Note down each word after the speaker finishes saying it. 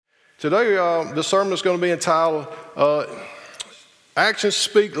Today, the sermon is going to be entitled, Actions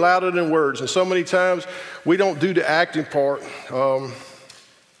Speak Louder Than Words. And so many times we don't do the acting part.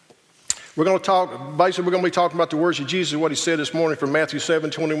 We're going to be talking about the words of Jesus, what he said this morning from Matthew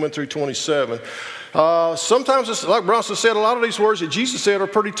 7:21 through 27. Sometimes, it's, like Bronson said, a lot of these words that Jesus said are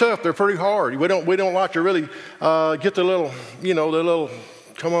pretty tough. They're pretty hard. We don't like to really get the little,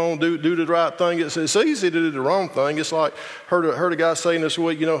 come on, do the right thing. It's easy to do the wrong thing. It's like, heard a guy saying this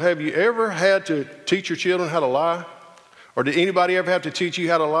week, have you ever had to teach your children how to lie? Or did anybody ever have to teach you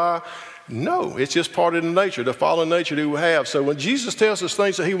how to lie? No, it's just part of the nature, the fallen nature that we have. So when Jesus tells us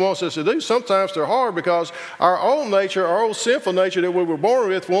things that he wants us to do, sometimes they're hard because our old nature, our old sinful nature that we were born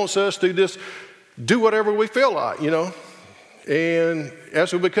with wants us to just do whatever we feel like, And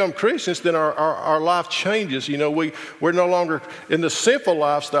as we become Christians, then our life changes. We're no longer in the sinful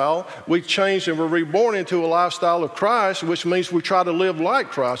lifestyle. We change and we're reborn into a lifestyle of Christ, which means we try to live like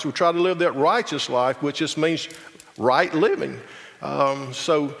Christ. We try to live that righteous life, which just means right living.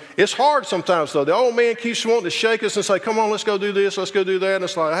 So it's hard sometimes, though. The old man keeps wanting to shake us and say, come on, let's go do this, let's go do that. And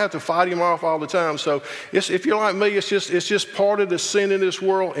it's like I have to fight him off all the time. So if you're like me, it's just part of the sin in this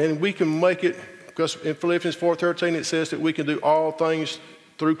world, and we can make it. Because in Philippians 4:13 it says that we can do all things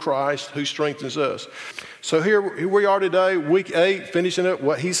through Christ who strengthens us. So here we are today, week 8, finishing up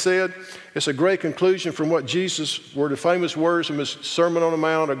what he said. It's a great conclusion from what Jesus were the famous words from his Sermon on the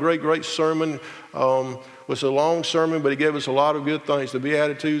Mount, a great sermon. It was a long sermon, but he gave us a lot of good things, the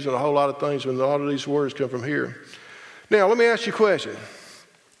Beatitudes and a whole lot of things, and a lot of these words come from here. Now, let me ask you a question.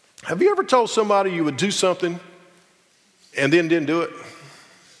 Have you ever told somebody you would do something and then didn't do it?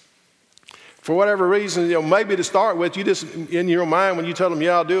 For whatever reason, maybe to start with, you just, in your mind, when you tell them,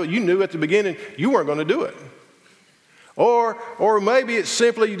 yeah, I'll do it, you knew at the beginning you weren't going to do it. Or maybe it's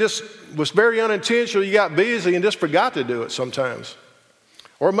simply you just was very unintentional, you got busy and just forgot to do it sometimes.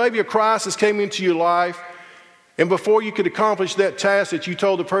 Or maybe a crisis came into your life, and before you could accomplish that task that you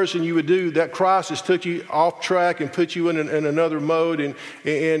told the person you would do, that crisis took you off track and put you in another mode, and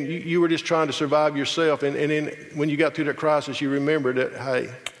you were just trying to survive yourself. And then when you got through that crisis, you remembered that,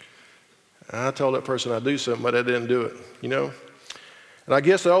 hey, I told that person I'd do something, but I didn't do it, And I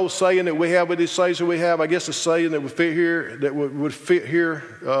guess the old saying that we have with these sayings that we have, I guess the saying that would fit here,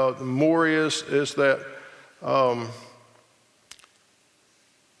 more is that our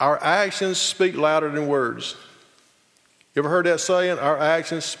actions speak louder than words. You ever heard that saying? Our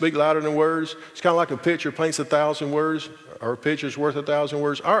actions speak louder than words. It's kind of like a picture paints 1,000 words, or a picture's worth 1,000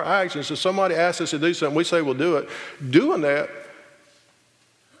 words. Our actions, if somebody asks us to do something, we say we'll do it. Doing that,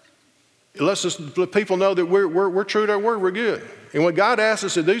 it lets people know that we're true to our word, we're good. And when God asks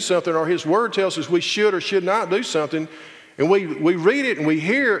us to do something, or his word tells us we should or should not do something, and we read it and we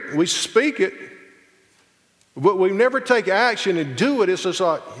hear it, we speak it, but we never take action and do it, it's just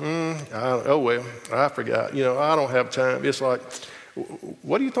like, I forgot. I don't have time. It's like,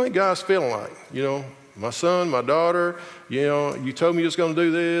 what do you think God's feeling like? My son, my daughter, you told me you was going to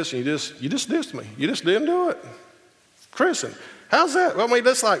do this, and you just dissed me. You just didn't do it. Kristen, how's that?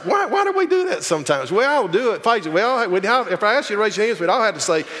 That's like, why do we do that sometimes? We all do it. If I ask you to raise your hands, we'd all have to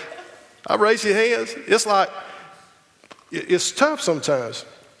say, I raise your hands. It's like, it's tough sometimes.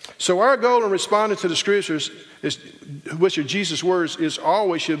 So our goal in responding to the scriptures, which are Jesus' words,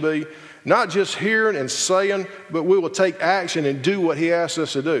 always should be not just hearing and saying, but we will take action and do what he asks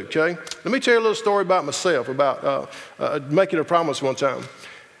us to do, okay? Let me tell you a little story about myself, about making a promise one time.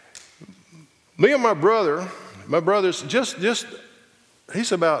 Me and my brother's just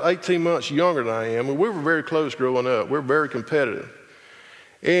he's about 18 months younger than I am, and we were very close growing up. We were very competitive.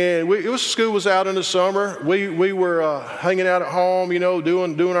 And school was out in the summer. We were hanging out at home,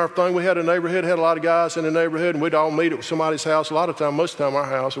 doing our thing. We had a neighborhood, had a lot of guys in the neighborhood, and we'd all meet at somebody's house. Most of the time, our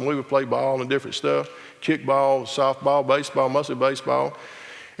house, and we would play ball and different stuff, kickball, softball, baseball, mostly baseball.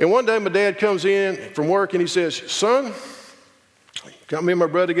 And one day, my dad comes in from work, and he says, son, got me and my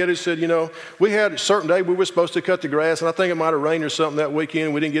brother together. He said, we had a certain day we were supposed to cut the grass, and I think it might have rained or something that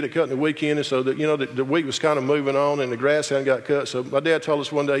weekend. We didn't get it cut in the weekend, and so the week was kind of moving on, and the grass hadn't got cut. So my dad told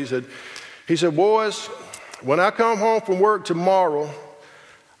us one day, he said, boys, when I come home from work tomorrow,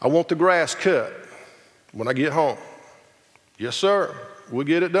 I want the grass cut when I get home. Yes, sir. We'll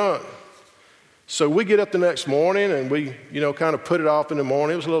get it done. So we get up the next morning, and we, kind of put it off in the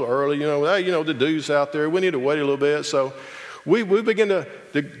morning. It was a little early, the dude's out there. We need to wait a little bit, so we begin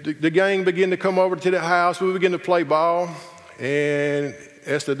the gang began to come over to the house. We began to play ball. And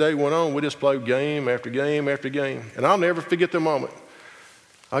as the day went on, we just played game after game after game. And I'll never forget the moment.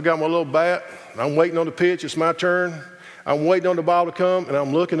 I got my little bat. I'm waiting on the pitch. It's my turn. I'm waiting on the Bible to come, and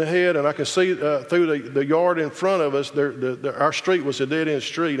I'm looking ahead, and I can see through the yard in front of us, our street was a dead-end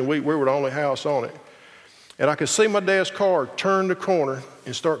street, and we were the only house on it. And I could see my dad's car turn the corner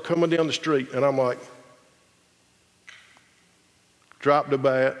and start coming down the street, and I'm like, drop the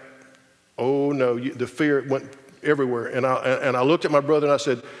bat. Oh, no, the fear went everywhere. And I looked at my brother, and I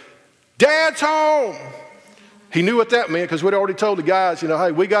said, Dad's home. He knew what that meant because we'd already told the guys,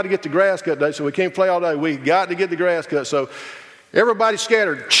 hey, we got to get the grass cut today, so we can't play all day. We got to get the grass cut. So everybody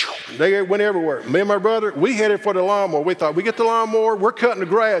scattered. They went everywhere. Me and my brother, we headed for the lawnmower. We thought, we get the lawnmower, we're cutting the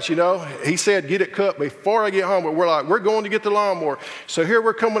grass, He said, get it cut before I get home. But we're like, we're going to get the lawnmower. So here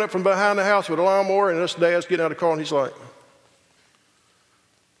we're coming up from behind the house with a lawnmower, and this dad's getting out of the car, and he's like,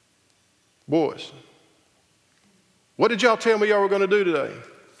 boys, what did y'all tell me y'all were going to do today?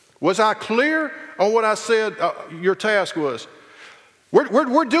 Was I clear on what I said your task was?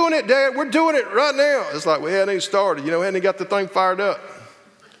 We're doing it, Dad. We're doing it right now. It's like we hadn't even started. We hadn't even got the thing fired up.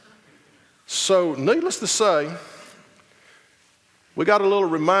 So needless to say, we got a little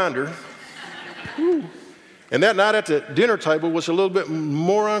reminder. And that night at the dinner table was a little bit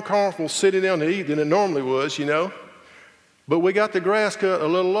more uncomfortable sitting down to eat than it normally was, But we got the grass cut a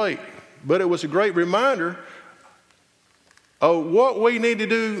little late. But it was a great reminder of what we need to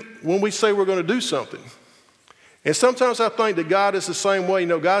do when we say we're going to do something. And sometimes I think that God is the same way.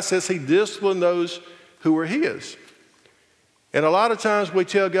 God says he disciplines those who are his. And a lot of times we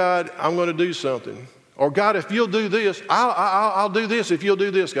tell God, I'm going to do something. Or God, if you'll do this, I'll do this if you'll do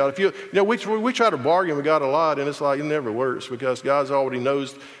this, God. We try to bargain with God a lot, and it's like it never works because God already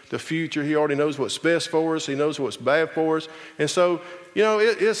knows the future. He already knows what's best for us. He knows what's bad for us. And so,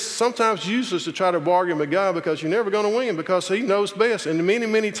 it's sometimes useless to try to bargain with God because you're never going to win because he knows best. And many,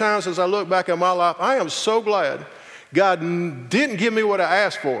 many times as I look back at my life, I am so glad God didn't give me what I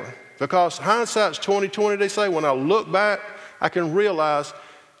asked for because hindsight's 20/20, they say. When I look back, I can realize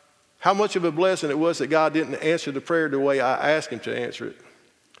how much of a blessing it was that God didn't answer the prayer the way I asked him to answer it.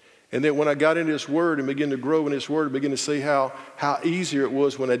 And then when I got into his word and began to grow in his word, I began to see how easier it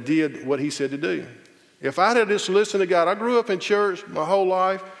was when I did what he said to do. If I had just listened to God, I grew up in church my whole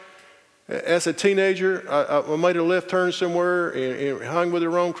life. As a teenager, I made a left turn somewhere and hung with the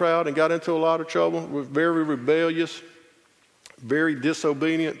wrong crowd and got into a lot of trouble. Was very rebellious, very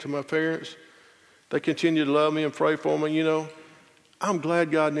disobedient to my parents. They continued to love me and pray for me, I'm glad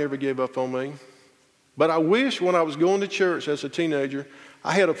God never gave up on me. But I wish when I was going to church as a teenager,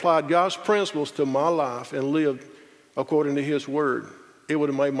 I had applied God's principles to my life and lived according to his word. It would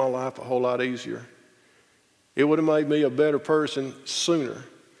have made my life a whole lot easier. It would have made me a better person sooner.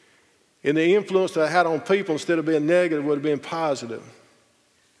 And the influence that I had on people, instead of being negative, would have been positive.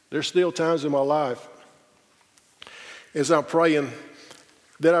 There's still times in my life as I'm praying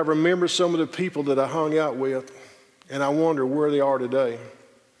that I remember some of the people that I hung out with, and I wonder where they are today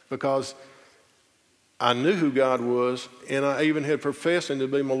because I knew who God was, and I even had professed him to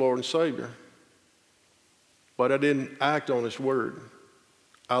be my Lord and Savior. But I didn't act on his word.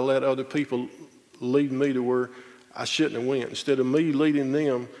 I let other people lead me to where I shouldn't have went. Instead of me leading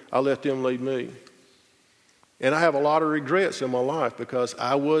them, I let them lead me. And I have a lot of regrets in my life because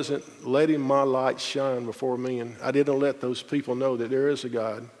I wasn't letting my light shine before men. I didn't let those people know that there is a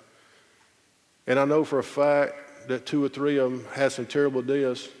God. And I know for a fact that 2 or 3 of them had some terrible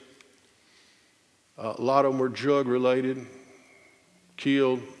deaths. A lot of them were drug related,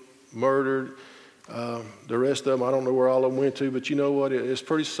 killed, murdered. The rest of them, I don't know where all of them went to, but you know what? It's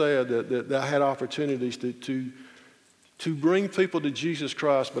pretty sad that I had opportunities to bring people to Jesus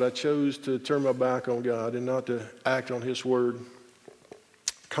Christ, but I chose to turn my back on God and not to act on his word.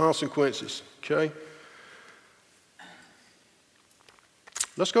 Consequences, okay?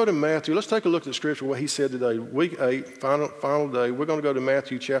 Let's go to Matthew. Let's take a look at the scripture, what he said today. Week 8, final day. We're going to go to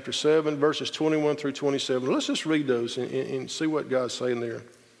Matthew chapter 7, verses 21 through 27. Let's just read those and see what God's saying there.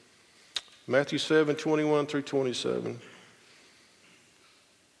 Matthew 7, 21 through 27.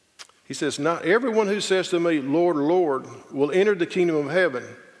 He says, not everyone who says to me, Lord, Lord, will enter the kingdom of heaven,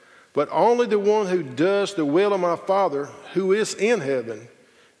 but only the one who does the will of my Father who is in heaven.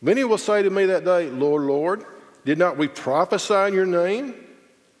 Many will say to me that day, Lord, Lord, did not we prophesy in your name?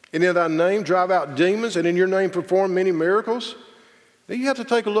 And in thy name drive out demons, and in your name perform many miracles? Now you have to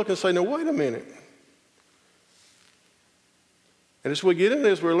take a look and say, now wait a minute. And as we get into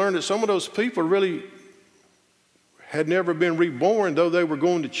this, we learn that some of those people really had never been reborn, though they were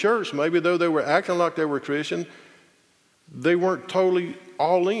going to church. Maybe though they were acting like they were Christian, they weren't totally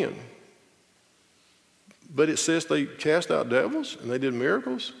all in. But it says they cast out devils and they did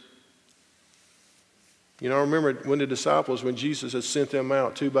miracles. You know, I remember when the disciples, when Jesus had sent them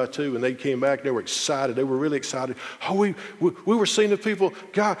out 2 by 2, and they came back, they were excited. They were really excited. Oh, we were seeing the people,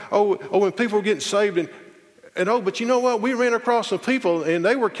 God, when people were getting saved, but you know what? We ran across some people, and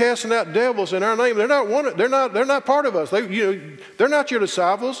they were casting out devils in our name. They're not part of us. They're not your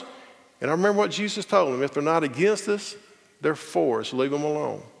disciples. And I remember what Jesus told them: if they're not against us, they're for us. Leave them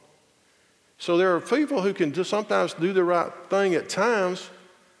alone. So there are people who can sometimes do the right thing at times.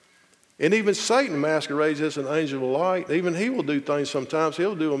 And even Satan masquerades as an angel of light. Even he will do things sometimes.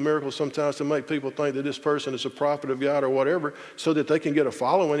 He'll do a miracle sometimes to make people think that this person is a prophet of God or whatever, so that they can get a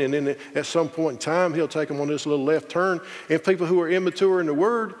following. And then at some point in time, he'll take them on this little left turn. And people who are immature in the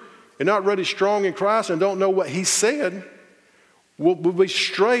word and not really strong in Christ and don't know what he said will be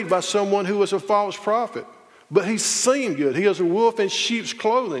strayed by someone who is a false prophet. But he seemed good. He is a wolf in sheep's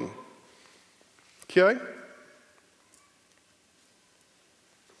clothing. Okay?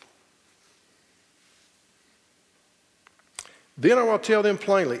 Then I will tell them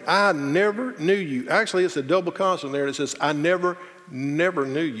plainly, I never knew you. Actually, it's a double consonant there that says, I never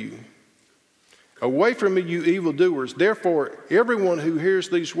knew you. Away from me, you evildoers. Therefore, everyone who hears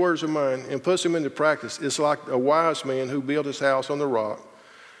these words of mine and puts them into practice is like a wise man who built his house on the rock.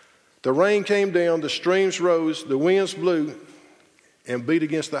 The rain came down, the streams rose, the winds blew and beat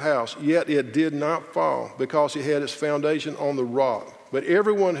against the house. Yet it did not fall, because it had its foundation on the rock. But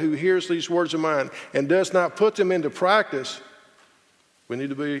everyone who hears these words of mine and does not put them into practice, we need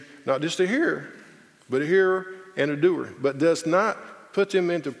to be not just a hearer, but a hearer and a doer. But does not put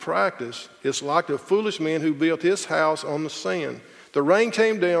them into practice, it's like the foolish man who built his house on the sand. The rain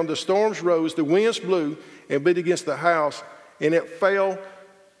came down, the storms rose, the winds blew and beat against the house, and it fell,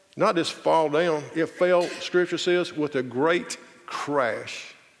 not just fall down, it fell, Scripture says, with a great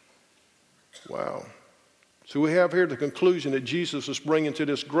crash. Wow. So we have here the conclusion that Jesus was bringing to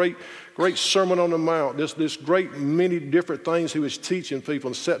this great Sermon on the Mount, this great many different things he was teaching people,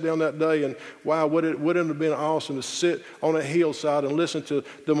 and sat down that day, and wow, wouldn't it have been awesome to sit on a hillside and listen to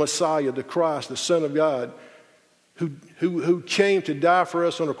the Messiah, the Christ, the Son of God, who came to die for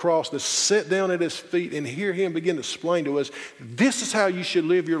us on the cross, to sit down at his feet and hear him begin to explain to us, this is how you should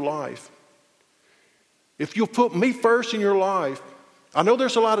live your life. If you'll put me first in your life, I know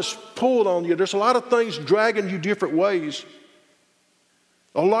there's a lot of pull on you. There's a lot of things dragging you different ways.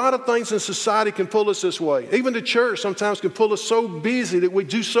 A lot of things in society can pull us this way. Even the church sometimes can pull us so busy that we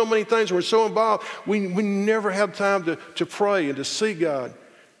do so many things and we're so involved, we never have time to pray and to see God.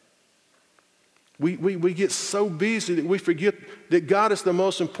 We get so busy that we forget that God is the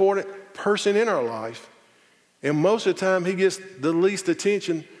most important person in our life. And most of the time, he gets the least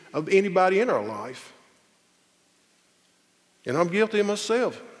attention of anybody in our life. And I'm guilty of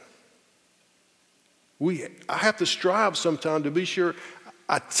myself. I have to strive sometime to be sure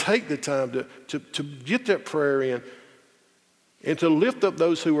I take the time to get that prayer in and to lift up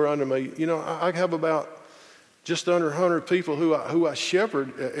those who are under me. You know, I have about just under 100 people who I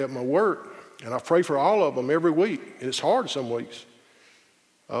shepherd at my work, and I pray for all of them every week. And it's hard some weeks.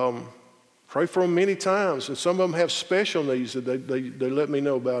 Pray for them many times, and some of them have special needs that they let me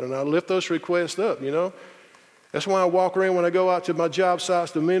know about, and I lift those requests up, you know. That's why I walk around when I go out to my job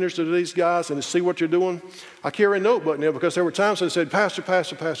sites to minister to these guys and to see what they're doing. I carry a notebook now, because there were times they said, Pastor,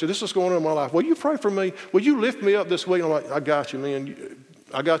 this is going on in my life. Will you pray for me? Will you lift me up this week? And I'm like, I got you, man.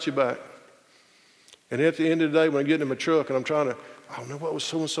 I got you back. And at the end of the day, when I get in my truck and I'm trying to, I don't know what was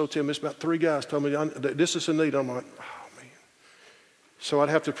so-and-so telling me. It's about 3 guys told me this is a need. I'm like, oh, man. So I'd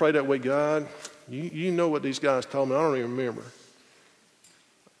have to pray that way, God, you know what these guys told me. I don't even remember.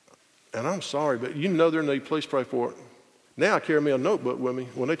 And I'm sorry, but you know their need. Please pray for it. Now I carry me a notebook with me.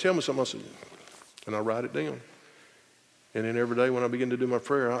 When they tell me something, I say, and I write it down. And then every day when I begin to do my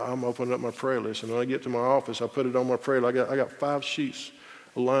prayer, I'm opening up my prayer list. And when I get to my office, I put it on my prayer list. I got 5 sheets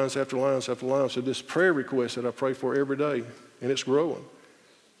of lines after lines after lines of this prayer request that I pray for every day. And it's growing.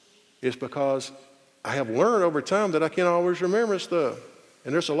 It's because I have learned over time that I can't always remember stuff.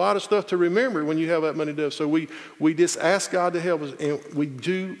 And there's a lot of stuff to remember when you have that many deaths. So we just ask God to help us, and we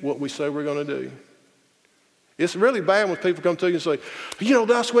do what we say we're going to do. It's really bad when people come to you and say, you know,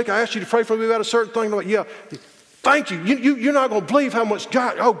 last week I asked you to pray for me about a certain thing. I'm like, yeah, thank you. You're not going to believe how much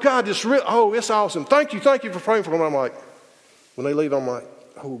God, it's awesome. Thank you for praying for me. I'm like, when they leave, I'm like,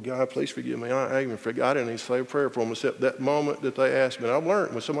 oh, God, please forgive me. I even forgot. I didn't even say a prayer for them except that moment that they asked me. And I've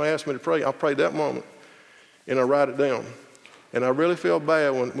learned when somebody asks me to pray, I pray that moment, and I write it down. And I really feel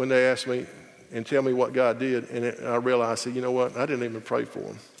bad when they ask me and tell me what God did, and I realize, you know what, I didn't even pray for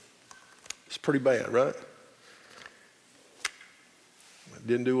them. It's pretty bad, right? I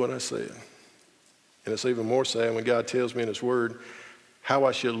didn't do what I said. And it's even more sad when God tells me in his word how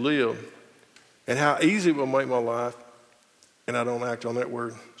I should live and how easy it will make my life, and I don't act on that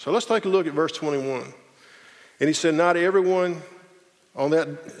word. So let's take a look at verse 21. And he said, not everyone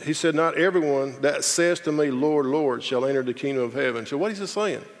that says to me, Lord, Lord, shall enter the kingdom of heaven. So what is he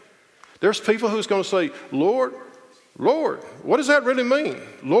saying? There's people who's going to say, Lord, Lord. What does that really mean?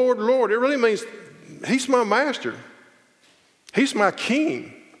 Lord, Lord. It really means he's my master. He's my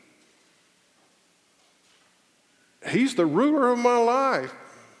king. He's the ruler of my life.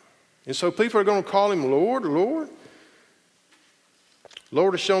 And so people are going to call him Lord, Lord.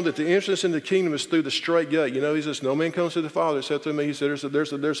 Lord has shown that the entrance into the kingdom is through the straight gate. You know, he says, no man comes to the Father except through me. He said,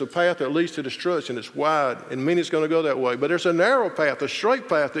 there's a path that leads to destruction. It's wide, and many's going to go that way. But there's a narrow path, a straight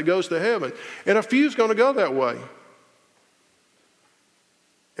path that goes to heaven, and a few's going to go that way.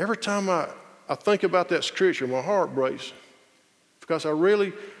 Every time I think about that scripture, my heart breaks. Because I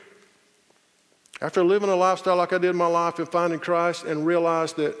really, after living a lifestyle like I did in my life and finding Christ, and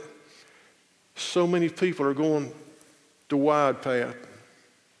realized that so many people are going the wide path.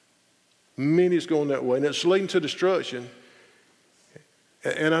 Many's going that way, and it's leading to destruction.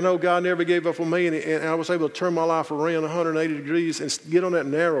 And I know God never gave up on me, and I was able to turn my life around 180 degrees and get on that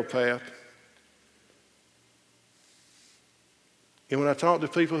narrow path. And when I talk to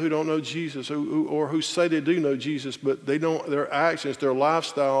people who don't know Jesus, or who say they do know Jesus, but they don't, their actions, their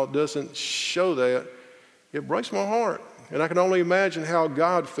lifestyle doesn't show that, it breaks my heart. And I can only imagine how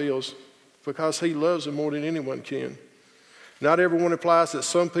God feels, because he loves them more than anyone can. Not everyone implies that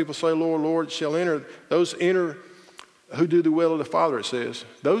some people say, Lord, Lord, shall enter. Those enter who do the will of the Father, it says.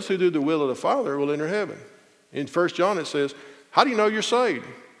 Those who do the will of the Father will enter heaven. In 1 John it says, how do you know you're saved?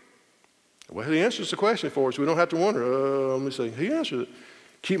 Well, he answers the question for us. We don't have to wonder. Let me see. He answers it.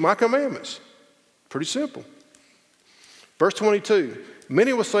 Keep my commandments. Pretty simple. Verse 22.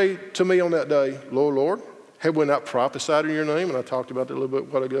 Many will say to me on that day, Lord, Lord, have we not prophesied in your name? And I talked about that a little bit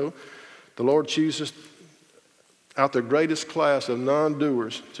a while ago. The Lord chooses out the greatest class of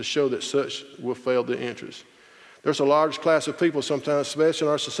non-doers to show that such will fail to interest. There's a large class of people sometimes, especially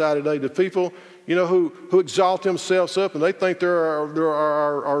in our society today, the people, you know, who exalt themselves up, and they think they're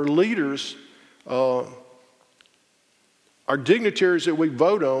our leaders, our dignitaries that we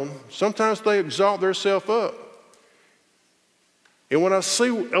vote on. Sometimes they exalt themselves up. And when I see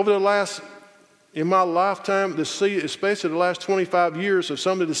in my lifetime, to see, especially the last 25 years of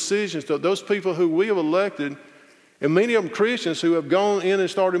some of the decisions that those people who we have elected, and many of them Christians who have gone in and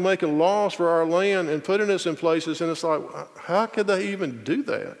started making laws for our land and putting us in places, and it's like, how could they even do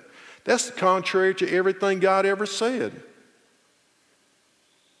that? That's contrary to everything God ever said.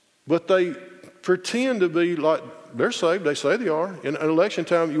 But they pretend to be like they're saved. They say they are. In election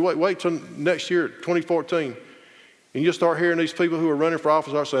time, you wait till next year, 2014, and you'll start hearing these people who are running for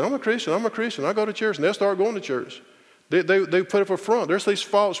office are saying, I'm a Christian, I go to church, and they'll start going to church. They put up a front. There's these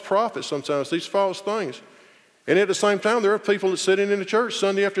false prophets sometimes, these false things. And at the same time, there are people that sitting in the church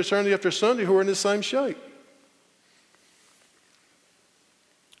Sunday after Sunday after Sunday who are in the same shape.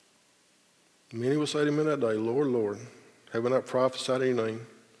 Many will say to me that day, Lord, Lord, have we not prophesied in your name?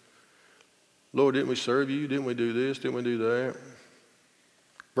 Lord, didn't we serve you? Didn't we do this? Didn't we do that?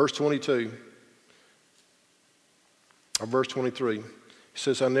 Verse 22, or verse 23, he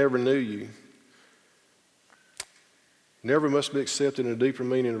says, I never knew you. Never must be accepted in a deeper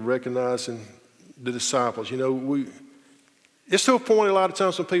meaning of recognizing the disciples. You know, it's to a point a lot of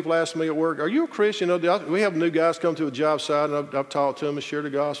times when people ask me at work, are you a Christian? You know, we have new guys come to a job site, and I've talked to them and shared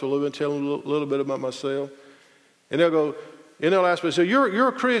the gospel a little bit, tell them a little bit about myself. And they'll ask me, so you're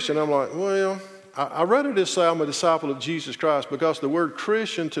a Christian? I'm like, well, I rather just say I'm a disciple of Jesus Christ, because the word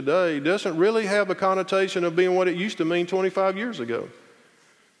Christian today doesn't really have a connotation of being what it used to mean 25 years ago.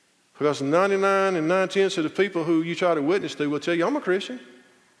 Because 99 and 9/10 of the people who you try to witness to will tell you, I'm a Christian.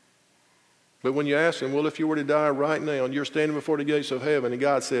 But when you ask them, well, if you were to die right now and you're standing before the gates of heaven, and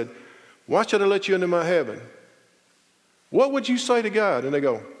God said, why should I let you into my heaven? What would you say to God? And they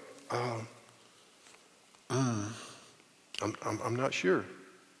go, I'm not sure.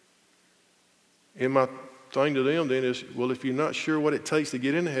 And my thing to them then is, well, if you're not sure what it takes to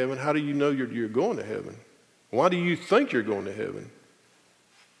get into heaven, how do you know you're going to heaven? Why do you think you're going to heaven?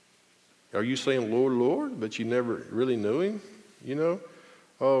 Are you saying, Lord, Lord, but you never really knew him? You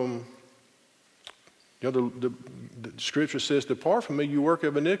know? The scripture says, depart from me, you work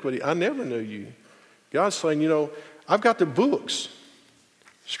of iniquity. I never knew you. God's saying, you know, I've got the books.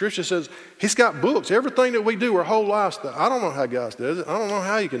 Scripture says he's got books. Everything that we do, our whole lifestyle. I don't know how God does it. I don't know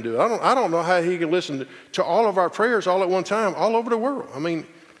how he can do it. I don't know how he can listen to all of our prayers all at one time, all over the world. I mean,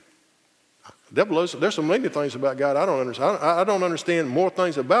 there's so many things about God I don't understand. I don't understand more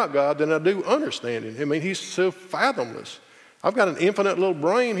things about God than I do understanding. I mean, he's so fathomless. I've got an infinite little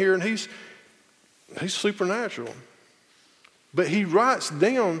brain here, and He's supernatural. But he writes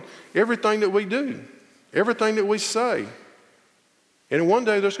down everything that we do, everything that we say. And one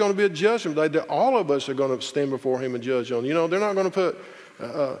day there's going to be a judgment day that all of us are going to stand before him and judge on. You know, they're not going to put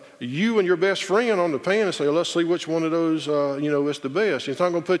you and your best friend on the pan and say, let's see which one of those, is the best. It's not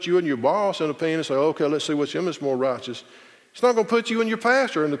going to put you and your boss in the pan and say, okay, let's see which of them is more righteous. It's not going to put you and your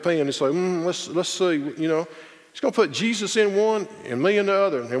pastor in the pan and say, let's see, you know. It's going to put Jesus in one and me in the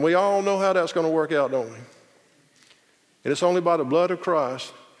other. And we all know how that's going to work out, don't we? And it's only by the blood of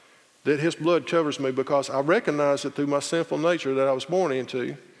Christ that his blood covers me, because I recognize it through my sinful nature that I was born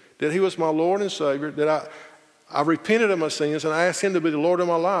into, that he was my Lord and Savior, that I repented of my sins and I asked him to be the Lord of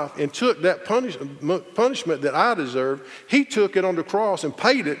my life, and took that punishment that I deserved. He took it on the cross and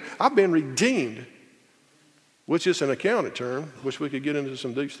paid it. I've been redeemed, which is an accounting term, which we could get into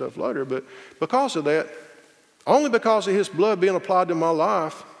some deep stuff later. But because of that, only because of his blood being applied to my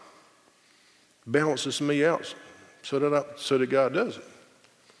life, balances me out so that God does it.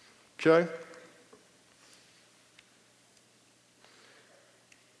 Okay?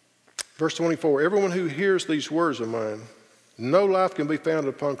 Verse 24, everyone who hears these words of mine, no life can be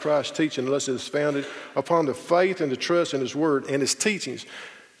founded upon Christ's teaching unless it is founded upon the faith and the trust in his word and his teachings.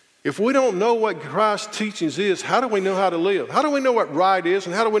 If we don't know what Christ's teachings is, how do we know how to live? How do we know what right is,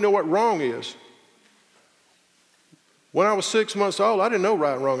 and how do we know what wrong is? When I was 6 months old, I didn't know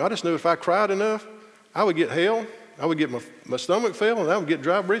right and wrong. I just knew if I cried enough, I would get hell. I would get my stomach fell, and I would get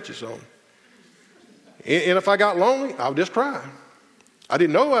dry britches on. And if I got lonely, I would just cry. I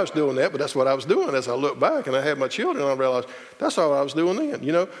didn't know I was doing that, but that's what I was doing. As I look back and I had my children, I realized that's all I was doing then.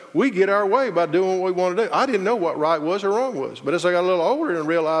 You know, we get our way by doing what we want to do. I didn't know what right was or wrong was. But as I got a little older and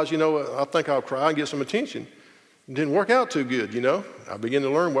realized, I think I'll cry and get some attention. It didn't work out too good, I began to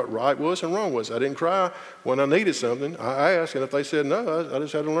learn what right was and wrong was. I didn't cry when I needed something. I asked, and if they said no, I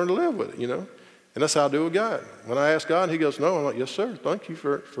just had to learn to live with it, And that's how I do with God. When I ask God, he goes, no. I'm like, yes, sir. Thank you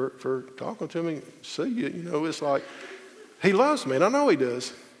for talking to me. See you. It's like, he loves me, and I know he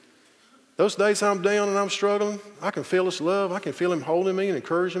does. Those days I'm down and I'm struggling, I can feel his love. I can feel him holding me and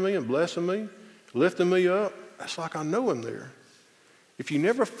encouraging me and blessing me, lifting me up. That's like I know him there. If you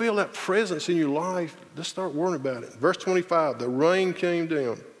never feel that presence in your life, just start worrying about it. Verse 25, the rain came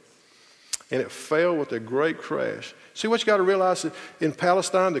down, and it fell with a great crash. See what you got to realize in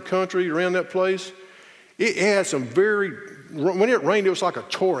Palestine, the country around that place, it had some when it rained, it was like a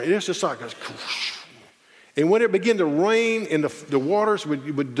torrent. It was just like and when it began to rain and the waters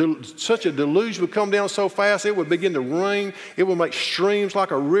such a deluge would come down so fast, it would begin to rain. It would make streams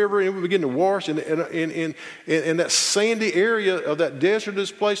like a river, and it would begin to wash. And that sandy area of that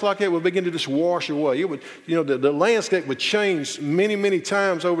desertous place like that would begin to just wash away. It would, the landscape would change many, many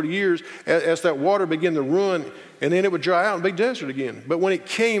times over the years as that water began to run. And then it would dry out and be desert again. But when it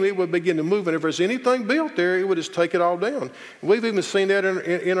came, it would begin to move. And if there's anything built there, it would just take it all down. We've even seen that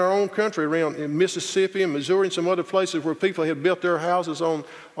in our own country, around in Mississippi and Missouri and some other places where people had built their houses on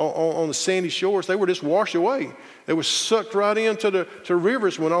the sandy shores. They were just washed away. They were sucked right into the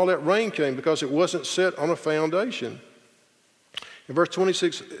rivers when all that rain came, because it wasn't set on a foundation. In verse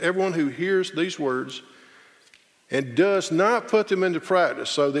 26, everyone who hears these words and does not put them into practice.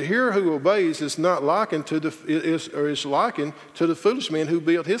 So the hearer who obeys is likened to the foolish man who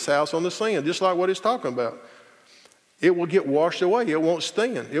built his house on the sand, just like what he's talking about. It will get washed away. It won't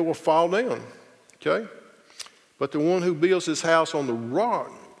stand. It will fall down. Okay? But the one who builds his house on the rock,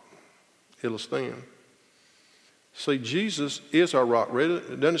 it'll stand. See, Jesus is our rock.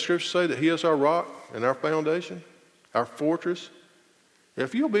 Doesn't the scripture say that he is our rock and our foundation, our fortress?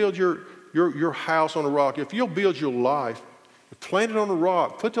 If you'll build your house on a rock, if you'll build your life, plant it on a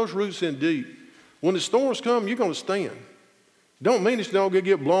rock, put those roots in deep, when the storms come, you're going to stand. Don't mean it's not going to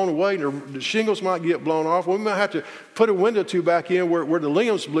get blown away, and the shingles might get blown off. We might have to put a window or two back in where the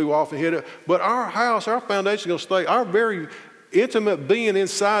limbs blew off and hit it. But our house, our foundation is going to stay. Our very intimate being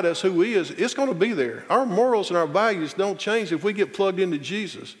inside us, who he is, it's going to be there. Our morals and our values don't change if we get plugged into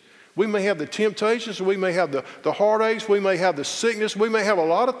Jesus. We may have the temptations, we may have the heartaches, we may have the sickness, we may have a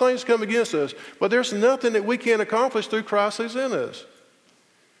lot of things come against us, but there's nothing that we can't accomplish through Christ who's in us.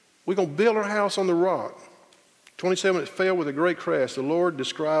 We're going to build our house on the rock. 27, it fell with a great crash. The Lord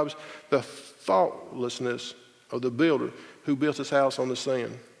describes the thoughtlessness of the builder who built his house on the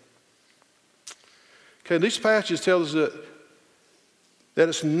sand. Okay, these passages tell us that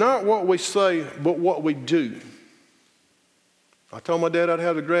it's not what we say, but what we do. I told my dad I'd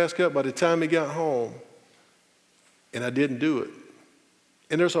have the grass cut by the time he got home, and I didn't do it.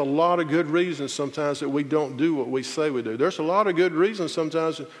 And there's a lot of good reasons sometimes that we don't do what we say we do. There's a lot of good reasons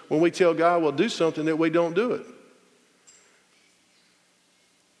sometimes when we tell God we'll do something that we don't do it.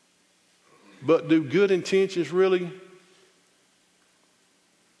 But do good intentions really,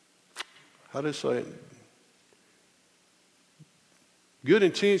 how do I say it? Good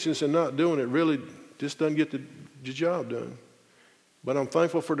intentions and not doing it really just doesn't get the job done. But I'm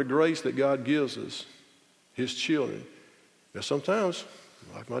thankful for the grace that God gives us, his children. Now sometimes,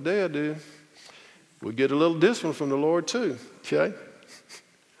 like my dad did, we get a little discipline from the Lord too, okay?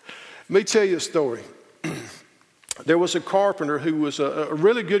 Let me tell you a story. There was a carpenter who was a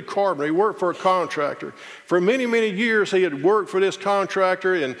really good carpenter. He worked for a contractor. For many, many years, he had worked for this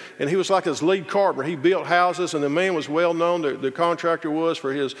contractor, and he was like his lead carpenter. He built houses, and the man was well known, the contractor was,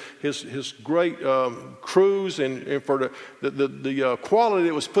 for his great crews and for the quality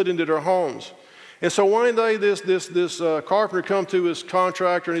that was put into their homes. And so one day, this carpenter come to his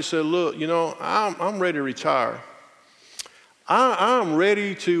contractor, and he said, look, you know, I'm ready to retire. I'm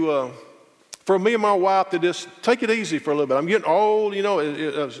ready to... for me and my wife to just take it easy for a little bit. I'm getting old, you know,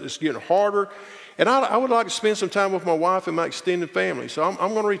 it's getting harder. And I would like to spend some time with my wife and my extended family. So I'm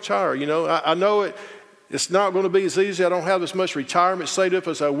going to retire, you know. I know it's not going to be as easy. I don't have as much retirement saved up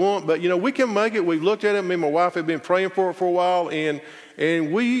as I want. But, you know, we can make it. We've looked at it. Me and my wife have been praying for it for a while.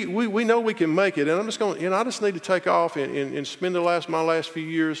 And we know we can make it. And I'm just going to, you know, I just need to take off and spend my last few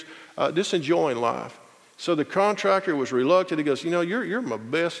years just enjoying life. So the contractor was reluctant. He goes, you know, you're my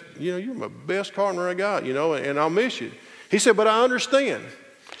best carpenter I got, you know, and I'll miss you. He said, but I understand.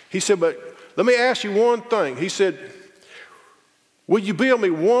 He said, but let me ask you one thing. He said, will you build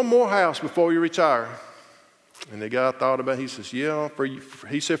me one more house before you retire? And the guy thought about it. He says, yeah, for you.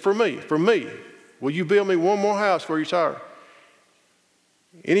 He said, for me, will you build me one more house before you retire?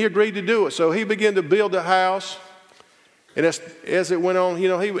 And he agreed to do it. So he began to build the house. And as it went on, you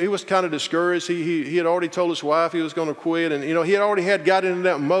know, he was kind of discouraged. He had already told his wife he was going to quit. And, you know, he had already got into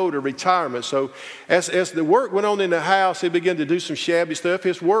that mode of retirement. So as the work went on in the house, he began to do some shabby stuff.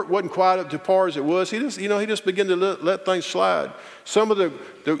 His work wasn't quite up to par as it was. He just began to let things slide. Some of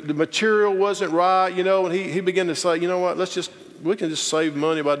the material wasn't right, you know, and he began to say, you know what, we can just save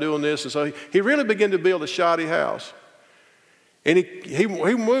money by doing this. And so he really began to build a shoddy house. And he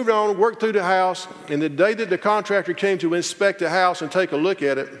moved on, worked through the house, and the day that the contractor came to inspect the house and take a look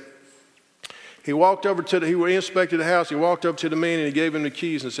at it, he inspected the house, he walked up to the man and he gave him the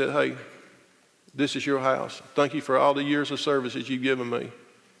keys and said, hey, this is your house. Thank you for all the years of service that you've given me.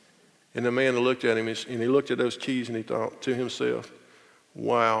 And the man looked at him and he looked at those keys and he thought to himself,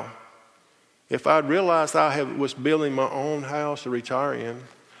 wow, if I'd realized I was building my own house to retire in,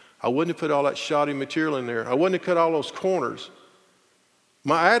 I wouldn't have put all that shoddy material in there. I wouldn't have cut all those corners.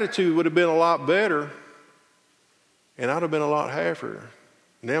 My attitude would have been a lot better, and I'd have been a lot happier.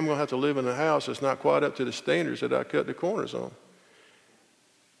 Now I'm going to have to live in a house that's not quite up to the standards that I cut the corners on.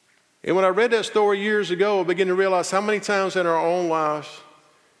 And when I read that story years ago, I began to realize how many times in our own lives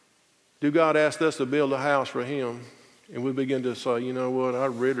do God ask us to build a house for him, and we begin to say, you know what,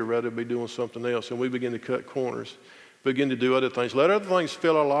 I'd really rather be doing something else, and we begin to cut corners, begin to do other things. Let other things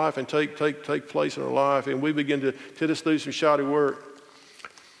fill our life and take place in our life, and we begin to just do some shoddy work.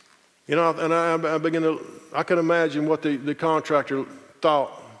 You know, and I can imagine what the contractor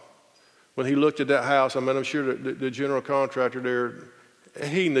thought when he looked at that house. I mean, I'm sure the general contractor there,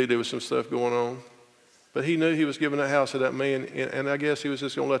 he knew there was some stuff going on. But he knew he was giving that house to that man, and I guess he was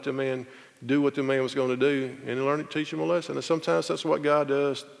just going to let the man do what the man was going to do and teach him a lesson. And sometimes that's what God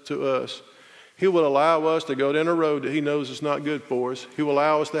does to us. He will allow us to go down a road that he knows is not good for us. He will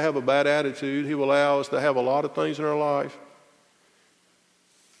allow us to have a bad attitude. He will allow us to have a lot of things in our life.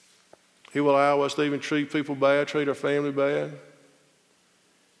 He will allow us to even treat people bad, treat our family bad,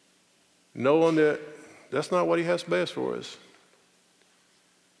 knowing that that's not what he has best for us.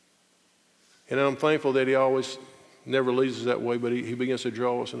 And I'm thankful that he always never leads us that way, but he begins to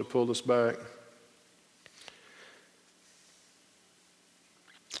draw us and to pull us back.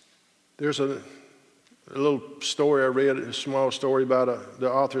 There's a little story I read, a small story about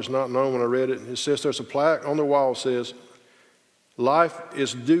the author's not known when I read it. It says there's a plaque on the wall that says, Life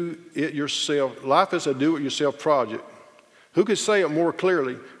is a do-it-yourself project. Who could say it more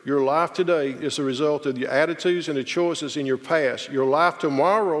clearly? Your life today is the result of your attitudes and the choices in your past. Your life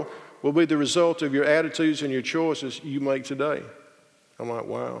tomorrow will be the result of your attitudes and your choices you make today. I'm like,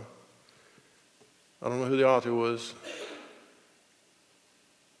 wow. I don't know who the author was,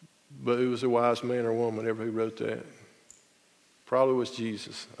 but it was a wise man or woman, whoever who wrote that. Probably was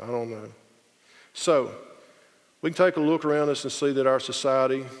Jesus. I don't know. So, we can take a look around us and see that our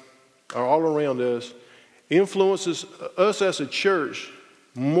society, or all around us, influences us as a church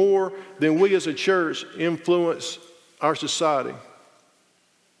more than we as a church influence our society.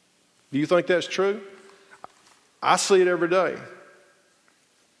 Do you think that's true? I see it every day.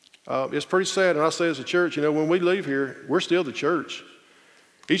 It's pretty sad, and I say as a church, when we leave here, we're still the church.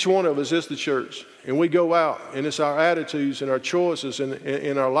 Each one of us is the church, and we go out, and it's our attitudes and our choices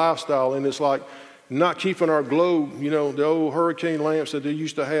and our lifestyle, and it's like not keeping our globe, the old hurricane lamps that they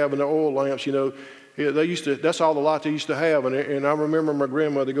used to have and the oil lamps, that's all the light they used to have. And I remember my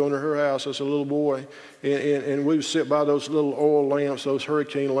grandmother going to her house as a little boy, and we would sit by those little oil lamps, those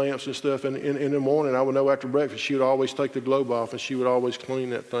hurricane lamps and stuff. And in the morning, I would know after breakfast, she would always take the globe off, and she would always clean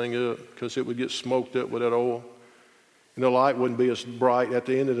that thing up because it would get smoked up with that oil. And the light wouldn't be as bright at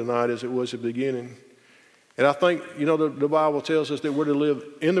the end of the night as it was at the beginning. And I think, the Bible tells us that we're to live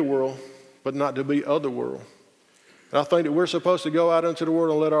in the world, but not to be of the world. And I think that we're supposed to go out into the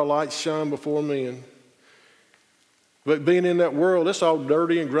world and let our light shine before men. But being in that world, it's all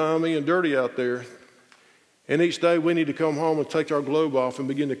dirty and grimy and dirty out there. And each day we need to come home and take our globe off and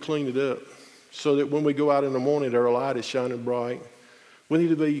begin to clean it up so that when we go out in the morning, our light is shining bright. We need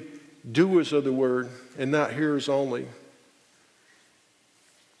to be doers of the word and not hearers only.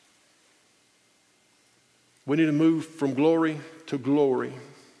 We need to move from glory to glory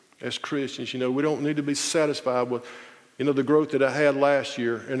as Christians. We don't need to be satisfied with, the growth that I had last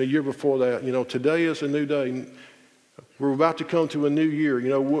year and the year before that. Today is a new day. We're about to come to a new year.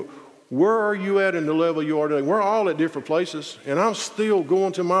 Where are you at in the level you are today? We're all at different places, and I'm still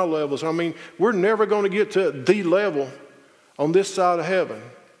going to my levels. We're never going to get to the level on this side of heaven.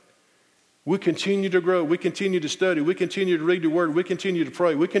 We continue to grow. We continue to study. We continue to read the Word. We continue to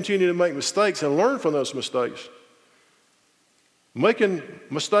pray. We continue to make mistakes and learn from those mistakes. Making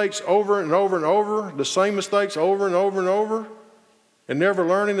mistakes over and over and over, the same mistakes over and over and over, and never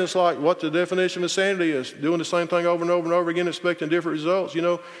learning is like what the definition of insanity is, doing the same thing over and over and over again, expecting different results.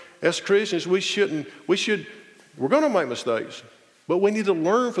 As Christians, we're going to make mistakes, but we need to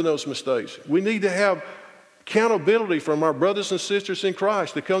learn from those mistakes. We need to have accountability from our brothers and sisters in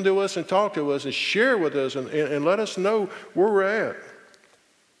Christ to come to us and talk to us and share with us and let us know where we're at.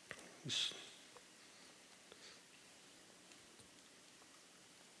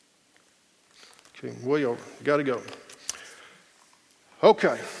 Okay, way over. Got to go.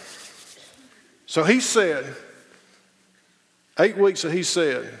 Okay. So he said, 8 weeks that he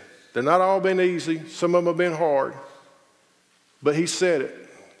said, they're not all been easy. Some of them have been hard. But he said it,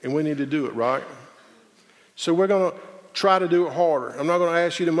 and we need to do it, right? So we're going to try to do it harder. I'm not going to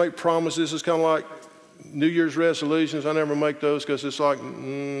ask you to make promises. It's kind of like New Year's resolutions. I never make those because it's like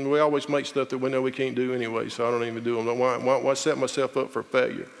we always make stuff that we know we can't do anyway, so I don't even do them. Why set myself up for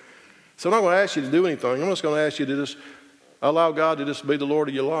failure? So I'm not going to ask you to do anything. I'm just going to ask you to just allow God to just be the Lord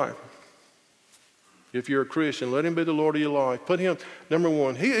of your life. If you're a Christian, let him be the Lord of your life. Put him, number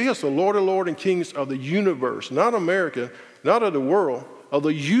one, he is the Lord of Lords and Kings of the universe, not America, not of the world, of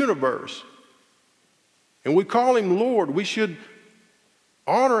the universe. And we call him Lord. We should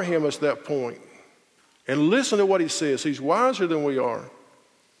honor him at that point and listen to what he says. He's wiser than we are.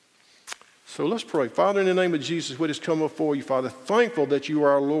 So let's pray. Father, in the name of Jesus, we just come before you, Father, thankful that you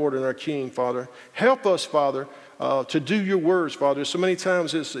are our Lord and our King, Father. Help us, Father, to do your words, Father. So many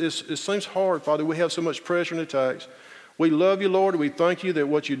times it seems hard, Father. We have so much pressure and attacks. We love you, Lord. We thank you that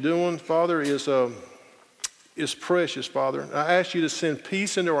what you're doing, Father, is precious, Father. I ask you to send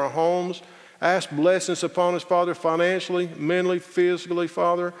peace into our homes. I ask blessings upon us, Father, financially, mentally, physically,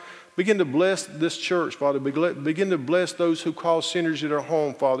 Father. Begin to bless this church, Father. Begin to bless those who cause sinners at our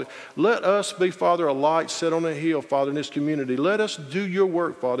home, Father. Let us be, Father, a light set on a hill, Father, in this community. Let us do your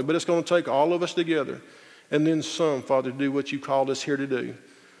work, Father, but it's going to take all of us together and then some, Father, to do what you called us here to do.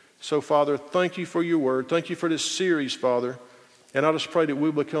 So, Father, thank you for your word. Thank you for this series, Father. And I just pray that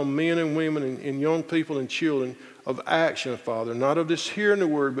we'll become men and women and young people and children of action, Father, not of just hearing the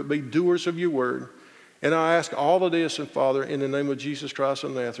word, but be doers of your word. And I ask all of this, and Father, in the name of Jesus Christ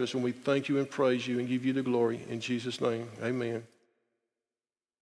of Nazareth, and we thank you and praise you and give you the glory. In Jesus' name, amen.